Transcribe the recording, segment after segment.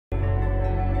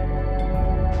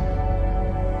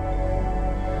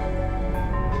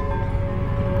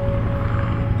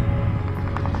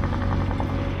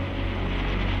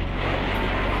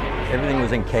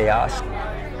was in chaos.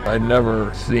 I'd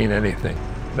never seen anything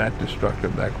that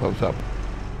destructive that close up.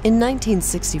 In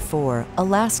 1964,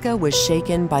 Alaska was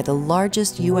shaken by the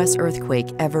largest U.S. earthquake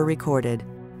ever recorded,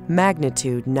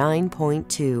 magnitude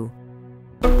 9.2.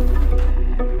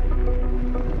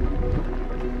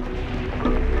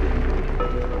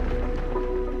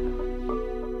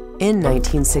 In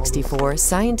 1964,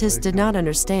 scientists did not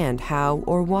understand how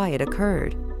or why it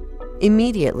occurred.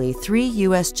 Immediately, 3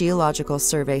 U.S. Geological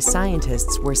Survey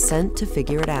scientists were sent to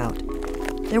figure it out.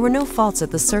 There were no faults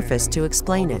at the surface to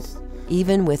explain it.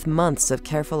 Even with months of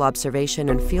careful observation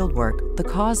and fieldwork, the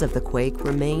cause of the quake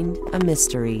remained a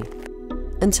mystery.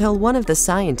 Until one of the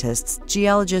scientists,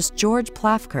 geologist George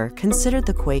Plafker, considered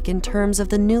the quake in terms of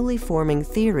the newly forming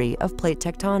theory of plate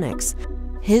tectonics.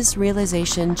 His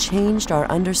realization changed our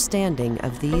understanding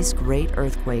of these great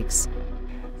earthquakes.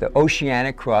 The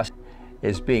oceanic crust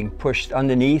is being pushed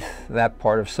underneath that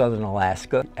part of southern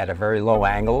Alaska at a very low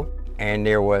angle, and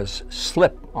there was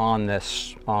slip on the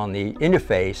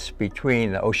interface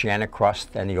between the oceanic crust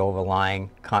and the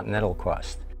overlying continental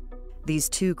crust. These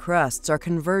two crusts are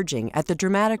converging at the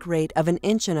dramatic rate of 1.5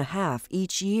 inches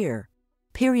each year.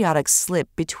 Periodic slip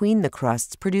between the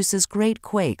crusts produces great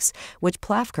quakes, which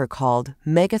Plafker called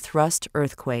megathrust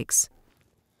earthquakes.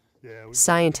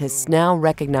 Scientists now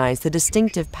recognize the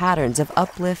distinctive patterns of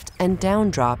uplift and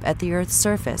downdrop at the Earth's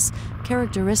surface,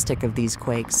 characteristic of these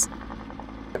quakes.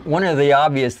 One of the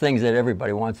obvious things that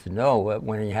everybody wants to know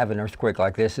when you have an earthquake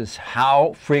like this is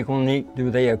how frequently do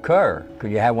they occur?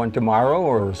 Could you have one tomorrow,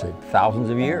 or is it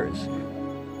thousands of years?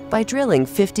 By drilling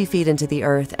 50 feet into the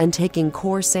Earth and taking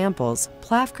core samples,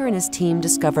 Plafker and his team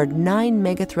discovered 9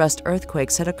 megathrust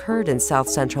earthquakes had occurred in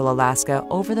south-central Alaska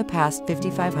over the past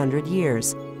 5,500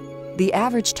 years. The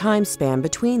average time span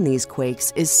between these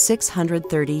quakes is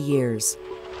 630 years.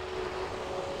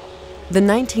 The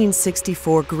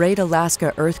 1964 Great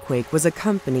Alaska Earthquake was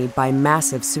accompanied by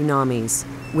massive tsunamis.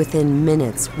 Within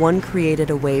minutes, one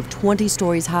created a wave 20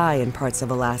 stories high in parts of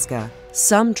Alaska.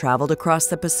 Some traveled across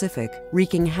the Pacific,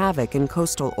 wreaking havoc in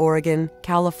coastal Oregon,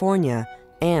 California,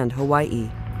 and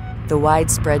Hawaii. The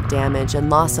widespread damage and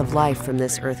loss of life from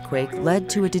this earthquake led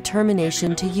to a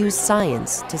determination to use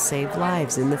science to save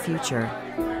lives in the future.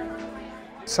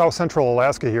 South Central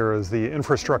Alaska here is the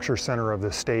infrastructure center of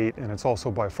the state, and it's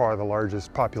also by far the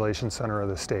largest population center of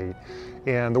the state.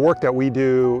 And the work that we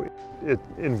do, it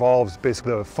involves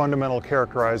basically the fundamental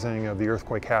characterizing of the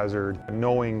earthquake hazard,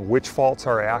 knowing which faults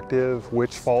are active,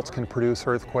 which faults can produce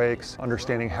earthquakes,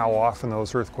 understanding how often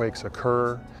those earthquakes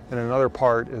occur. And another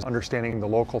part is understanding the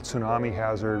local tsunami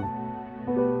hazard.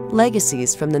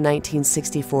 Legacies from the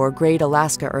 1964 Great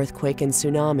Alaska Earthquake and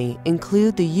Tsunami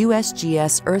include the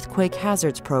USGS Earthquake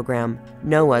Hazards Program,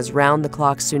 NOAA's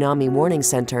round-the-clock tsunami warning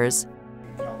centers,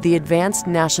 the Advanced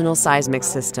National Seismic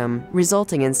System,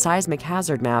 resulting in seismic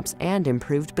hazard maps and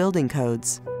improved building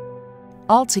codes.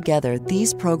 Altogether,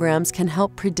 these programs can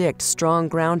help predict strong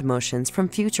ground motions from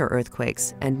future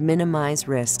earthquakes and minimize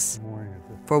risks.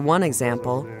 For one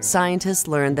example, scientists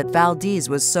learned that Valdez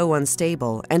was so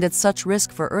unstable and at such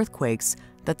risk for earthquakes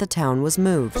that the town was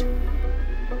moved.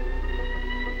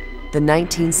 The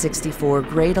 1964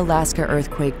 Great Alaska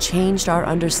Earthquake changed our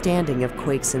understanding of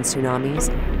quakes and tsunamis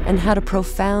and had a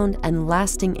profound and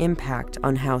lasting impact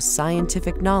on how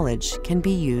scientific knowledge can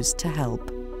be used to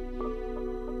help.